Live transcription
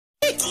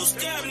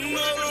Begging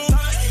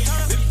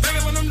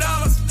for them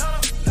dollars,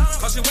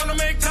 cause she wanna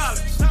make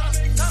college.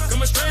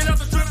 Coming straight out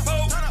the strip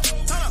pole.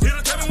 Here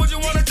to tell me what you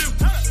wanna do.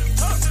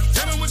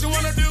 Tell me what you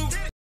wanna do.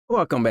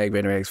 Welcome back,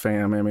 Veteran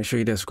fam, man. Make sure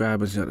you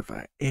subscribe and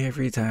notify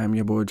every time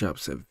your boy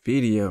drops a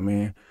video,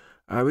 man.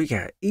 Alright, we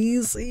got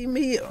Easy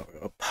Meal,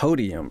 a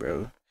Podium,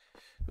 bro.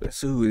 Let's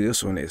see who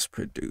this one is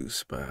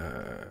produced by.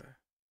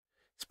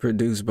 It's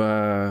produced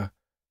by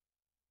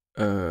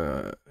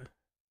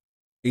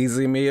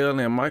Easy Meal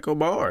and Michael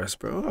Bars,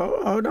 bro.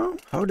 Hold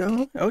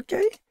on.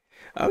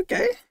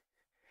 Okay.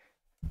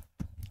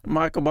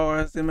 Michael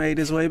Bars that made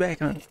his way back,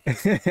 huh?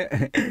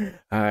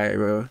 Alright,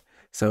 bro.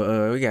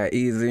 So we got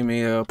Easy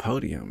Meal,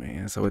 Podium,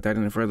 man. So without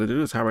any further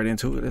ado, let's hop right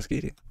into it. Let's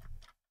get it.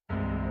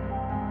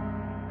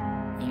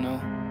 You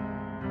know,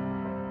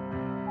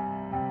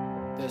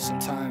 there's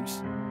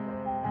sometimes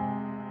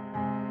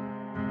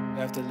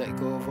you have to let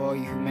go of all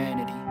your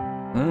humanity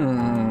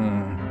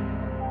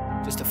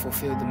just to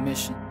fulfill the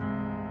mission.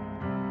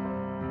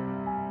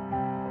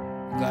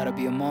 You gotta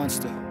be a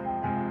monster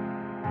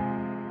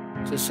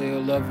just so your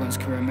loved ones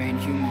can remain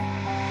human.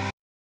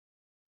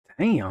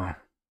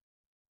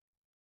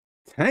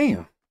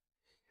 Damn.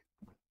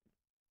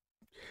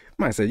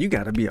 Might say you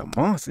gotta be a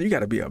monster. You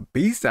gotta be a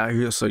beast out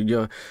here so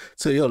your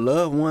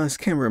loved ones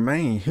can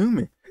remain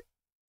human.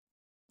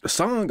 The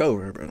song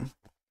over, bro.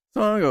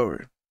 Song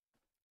over.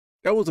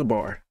 That was a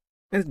bar.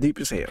 That's deep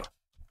as hell.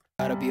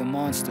 Gotta be a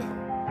monster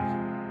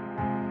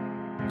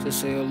just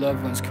so your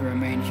loved ones can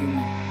remain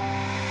human.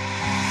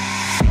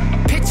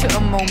 Picture a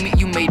moment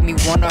you made me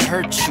wanna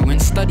hurt you,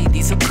 and study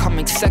these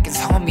upcoming seconds,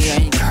 homie,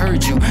 I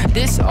encourage you.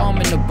 This arm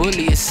and the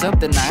bully is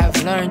something I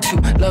have learned to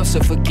love, so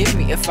forgive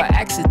me if I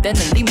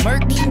accidentally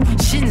murk you.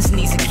 Shins,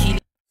 knees, Achilles.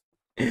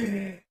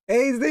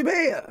 Easy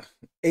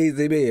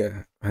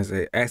Bear. I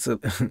say,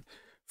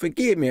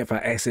 forgive me if I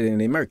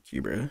accidentally murked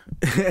you, bro.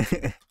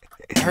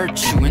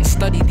 Hurt you, and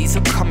study these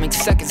upcoming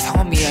seconds,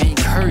 homie, I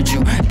encourage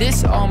you.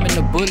 This arm and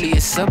the bully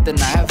is something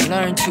I have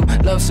learned to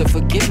love, so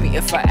forgive me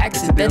if I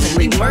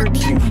accidentally murk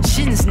you.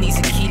 Shins, knees,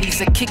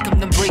 Achilles, I kick them,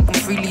 then break them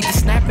freely. The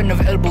snapping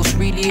of elbows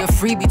really a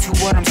freebie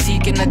to what I'm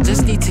seeking. I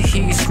just need to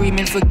hear you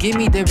screaming, forgive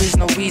me, there is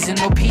no reason,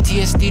 no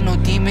PTSD, no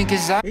demon,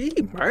 cause he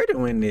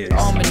murdering this.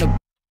 Arm and the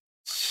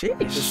sheesh.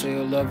 Just so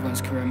your loved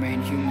ones can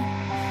remain human.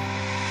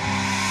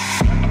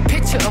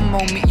 Picture a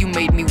moment you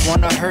made me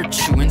wanna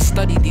hurt you, and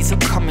study these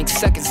upcoming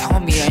seconds,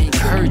 homie, I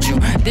encourage you.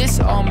 This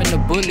arm and the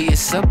bully is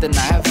something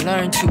I have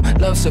learned to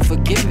love, so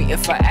forgive me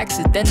if I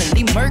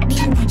accidentally murk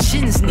you.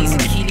 Shins, knees,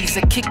 Achilles,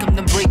 I kick them,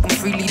 then break them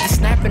freely. The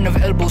snapping of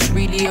elbows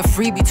really a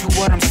freebie to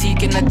what I'm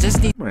seeking. I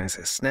just need. Man, I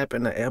said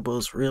snapping the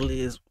elbows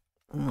really is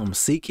what I'm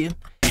seeking.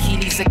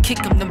 Achilles, I kick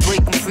them, then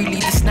break them freely.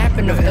 The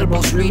snapping of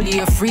elbows really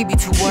a freebie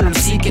to what I'm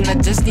seeking. I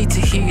just need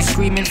to hear you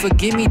screaming,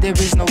 forgive me, there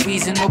is no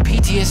reason, no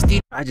PTSD.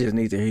 I just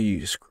need to hear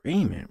you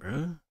screaming,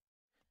 bro.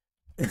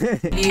 A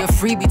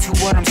freebie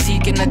to what I'm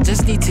seeking. I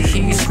just need to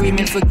hear you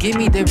screaming, forgive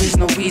me, there is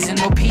no reason,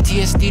 no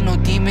PTSD, no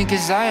demon,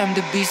 cause I am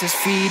the beast that's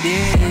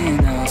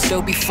feeding.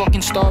 Still be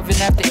fucking starving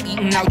after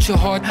eating out your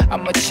heart.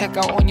 I'ma check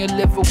out on your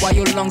liver while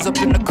your lungs up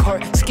in the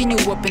cart. Skin you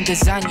up and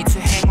design you to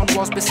hang on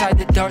walls beside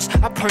the darts.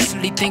 I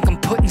personally think I'm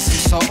putting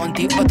some salt on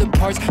the other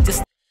parts.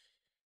 Just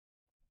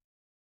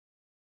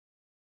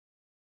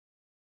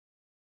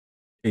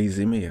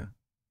Easy Meal.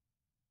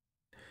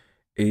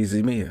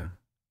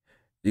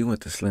 You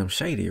went the Slim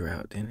Shady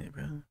route, didn't it,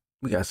 bro?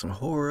 We got some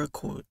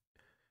horrorcore.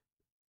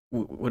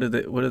 What is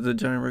the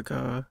genre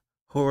called?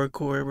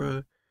 Horrorcore,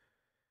 bro.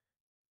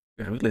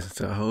 Yeah, we listen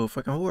to a whole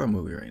fucking horror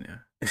movie right now.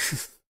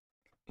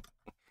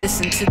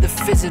 listen to the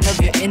fizzing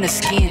of your inner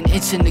skin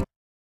itching the.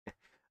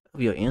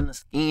 Your inner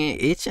skin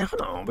itching?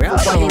 Hold on, bro.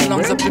 While your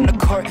lungs up in the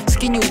cart,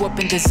 skin you up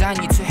and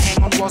design you to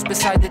hang on walls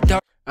beside the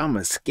dark.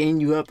 I'ma skin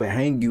you up and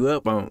hang you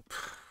up on.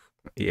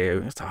 Yeah,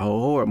 it's a whole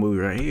horror movie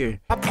right here.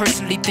 I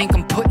personally think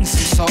I'm putting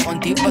some salt on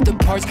the other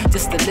parts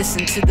just to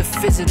listen to the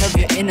fizzing of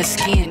your inner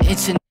skin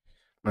itching.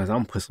 I'm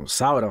gonna put some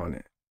salt on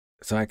it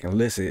so I can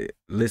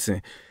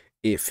listen.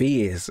 It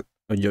fizz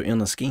on your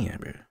inner skin,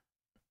 bro.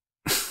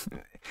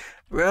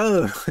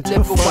 Bro,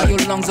 liver while your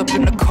lungs up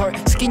in the cart,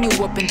 skin you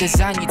up and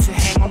design you to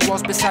hang on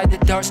walls beside the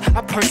darts.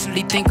 I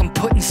personally think I'm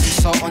putting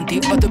some salt on the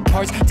other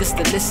parts just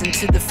to listen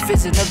to the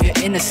fizzing of your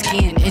inner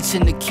skin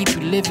itching to keep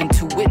you living,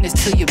 to witness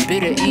till your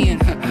bitter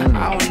end.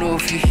 I don't know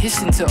if you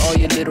hissing to all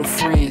your little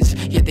friends.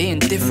 Yeah, they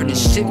indifferent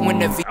as shit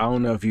whenever. I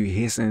don't know if you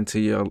hissing to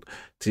your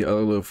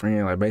other little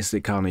friend, like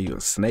basically calling you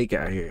a snake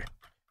out here.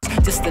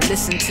 Just to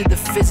listen to the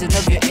fizzing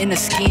of your inner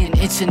skin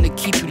itching to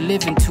keep you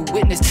living, to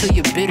witness till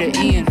your bitter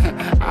end.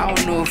 I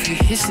don't know if you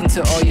hissing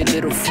to all your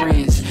little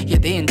friends. Yeah,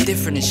 they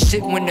indifferent as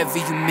shit whenever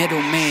you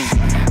middleman.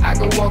 I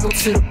could walk up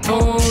to the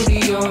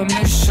podium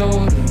and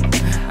shoulder.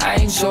 I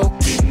ain't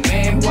joking,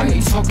 man. Why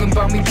you talking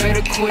about me?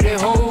 Better quit it,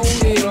 hold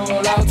it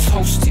all, I'll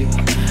toast it.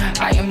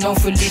 I am known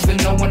for leaving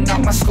no one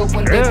out my scope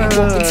when they be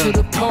walking to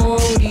the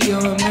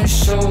podium and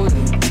shoulder.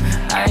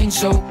 I ain't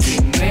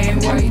joking, man.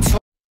 Why you talking?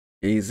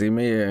 Easy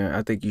Meal,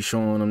 I think you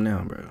showing them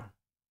now, bro. I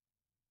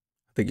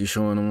think you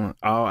showing them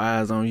all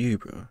eyes on you,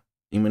 bro.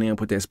 Eminem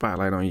put that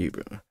spotlight on you,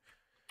 bro.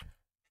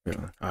 Bro.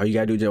 All you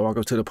gotta do is just walk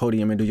up to the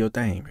podium and do your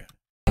thing, bro.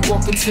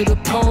 Walking to the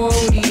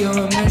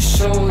podium and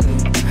show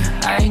them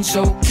I ain't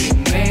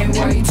joking, man.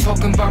 Why you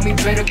talking about me?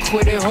 Better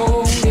quit it,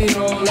 hold it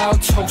all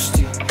out, toast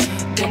it.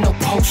 Then no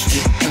post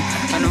it.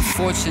 An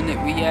unfortunate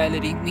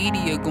reality,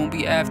 media gon'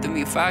 be after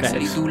me if I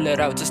actually do let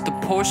out just a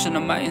portion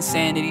of my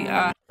insanity.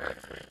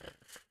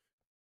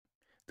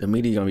 The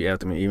media gonna be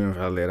after me even if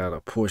I let out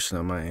a portion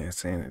of my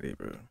insanity,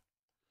 bro.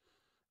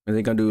 Are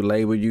they gonna do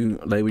label you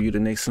the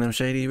next Slim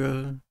Shady,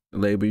 bro?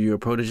 Label you a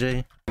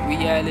protege?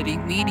 Reality,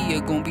 media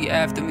gon' be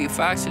after me if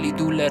I actually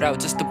do let out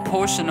just a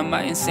portion of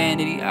my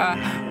insanity.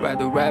 I'd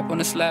rather rap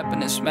on a slap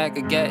and then smack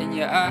a gat in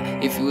your eye.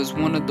 If you was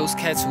one of those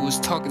cats who was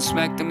talking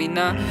smack to me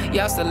now,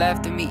 y'all still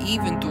laughed at me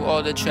even through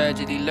all the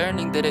tragedy.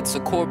 Learning that it's a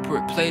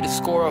corporate play to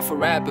score off a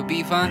rapper,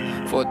 be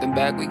fine. Forth and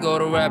back we go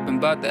to rapping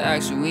about the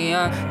action we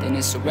on. Then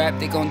it's a rap,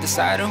 they gon'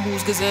 decide on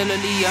who's Gazelle or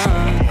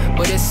Leon.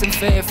 But it's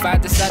unfair if I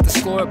decide to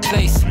score a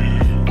place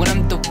when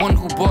I'm the one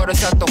who brought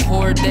us out the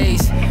horror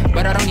days.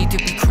 But I don't need to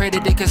be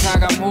credited cause I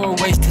got more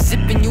ways to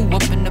zipping you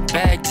up in the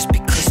bag just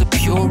because of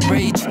pure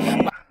rage.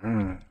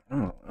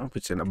 I'll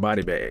put you in a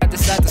body bag. I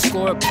decide to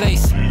score a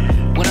place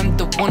when I'm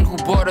the one who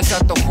brought us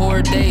out the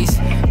horror days.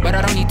 But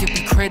I don't need to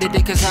be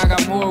credited cause I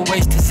got more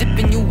ways to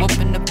zipping you up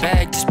in the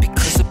bag just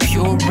because of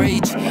pure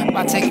rage.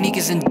 My technique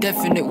is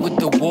indefinite with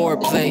the war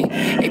play.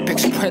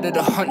 Apex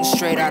predator hunting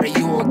straight out of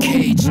your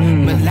cage.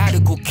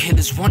 Melodical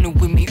killers running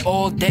with me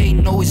all day.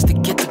 Know it's to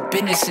get the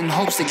business in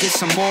hopes to get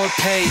some more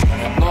pay.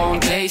 Long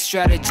day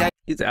strategize.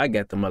 He said, I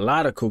got the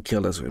melodical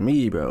killers with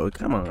me, bro.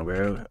 Come on,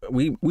 bro.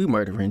 We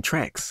murdering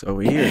tracks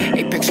over here.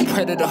 Apex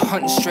predator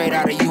hunting straight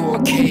out of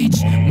your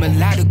cage.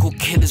 Melodical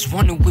killers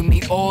running with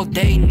me all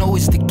day. Know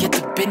it's to get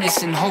the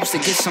business in hopes to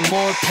get some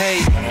more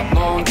pay.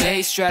 Long day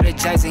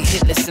strategizing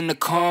hitless in the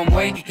calm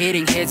way.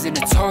 Hitting heads in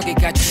the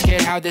target got you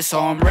scared how this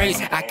arm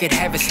raised. I could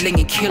have a sling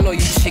and kill all you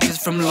chickens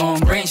from long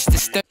range.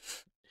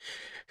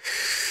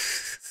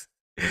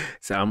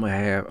 So I'm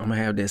gonna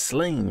have that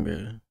sling, bro.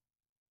 I'm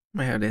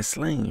gonna have that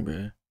sling,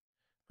 bro.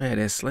 I had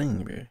that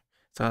sling, bro.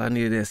 That's all I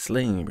needed, that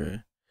sling, bro.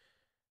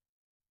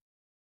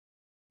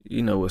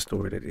 You know what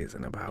story that is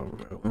in the Bible,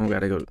 bro. We don't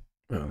gotta go,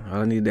 bro.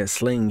 All I need that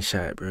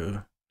slingshot,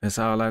 bro. That's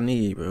all I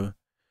need, bro.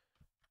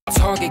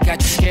 Target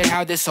got you scared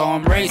how this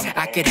arm raised.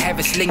 I could have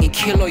a sling and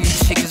kill all you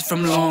chickens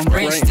from long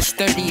range. This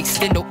 30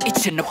 extendo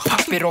itching to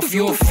pop it off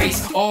your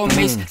face. All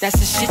mace, that's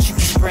the shit you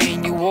be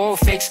spraying. You all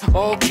fakes,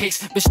 all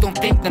kicks. Bitch, don't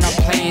think that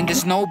I'm playing.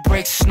 There's no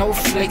breaks,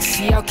 snowflakes.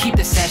 See, I'll keep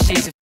the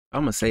sachets.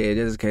 I'm gonna say it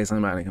just in case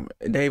somebody come.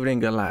 David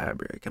ain't gonna lie,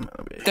 bro. Come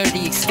on, bro.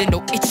 30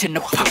 extendo itching to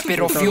pop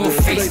it off your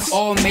face.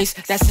 All mace,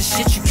 that's the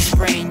shit you be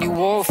spraying. You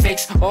all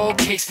fakes, all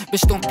kicks.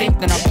 Bitch, don't think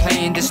that I'm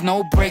playing. There's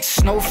no breaks,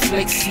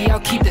 snowflakes. See, I'll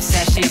keep the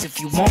sachets if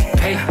you won't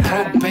pay.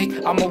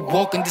 Probate, I'm a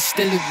walking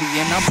distillery.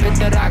 And I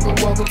bet that I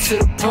could walk up to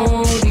the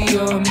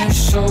podium and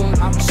show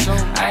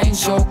I ain't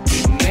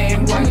joking,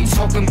 man. Why you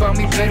talking about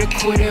me? Better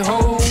quit it,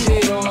 hold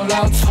it all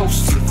out,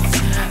 toast it.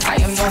 I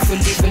am known for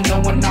leaving no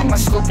one out my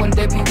scope when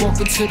they be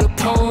walking to the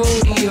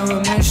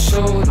podium and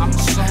showed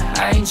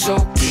I ain't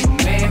joking,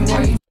 man.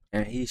 Why?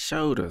 And he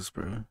showed us,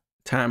 bro.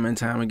 Time and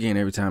time again,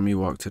 every time he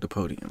walked to the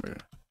podium, bro.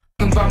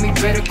 About me,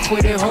 better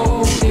quit it,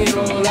 hold it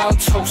all out,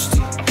 toast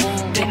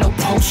it. They no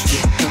post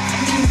it.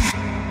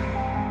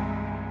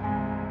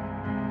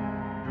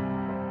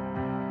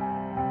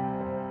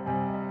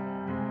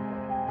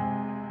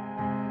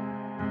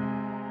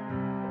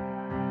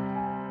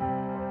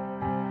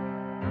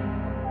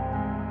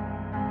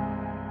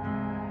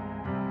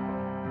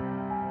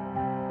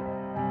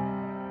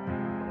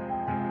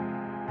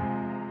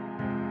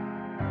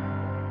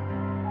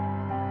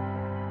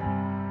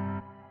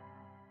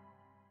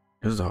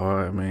 It was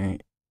hard, man.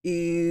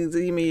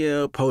 Easy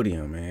Meal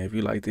Podium, man. If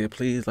you like this,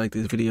 please like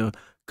this video.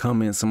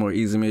 Comment some more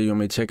Easy Meal you want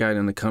me to check out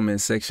in the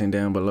comment section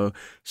down below.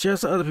 Share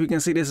so other people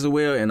can see this as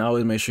well. And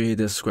always make sure you hit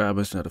the subscribe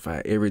button to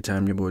notify every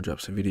time your boy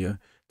drops a video.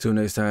 Till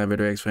next time,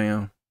 Better X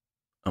fam.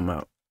 I'm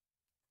out.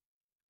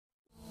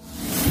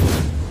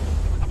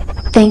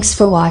 Thanks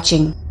for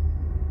watching.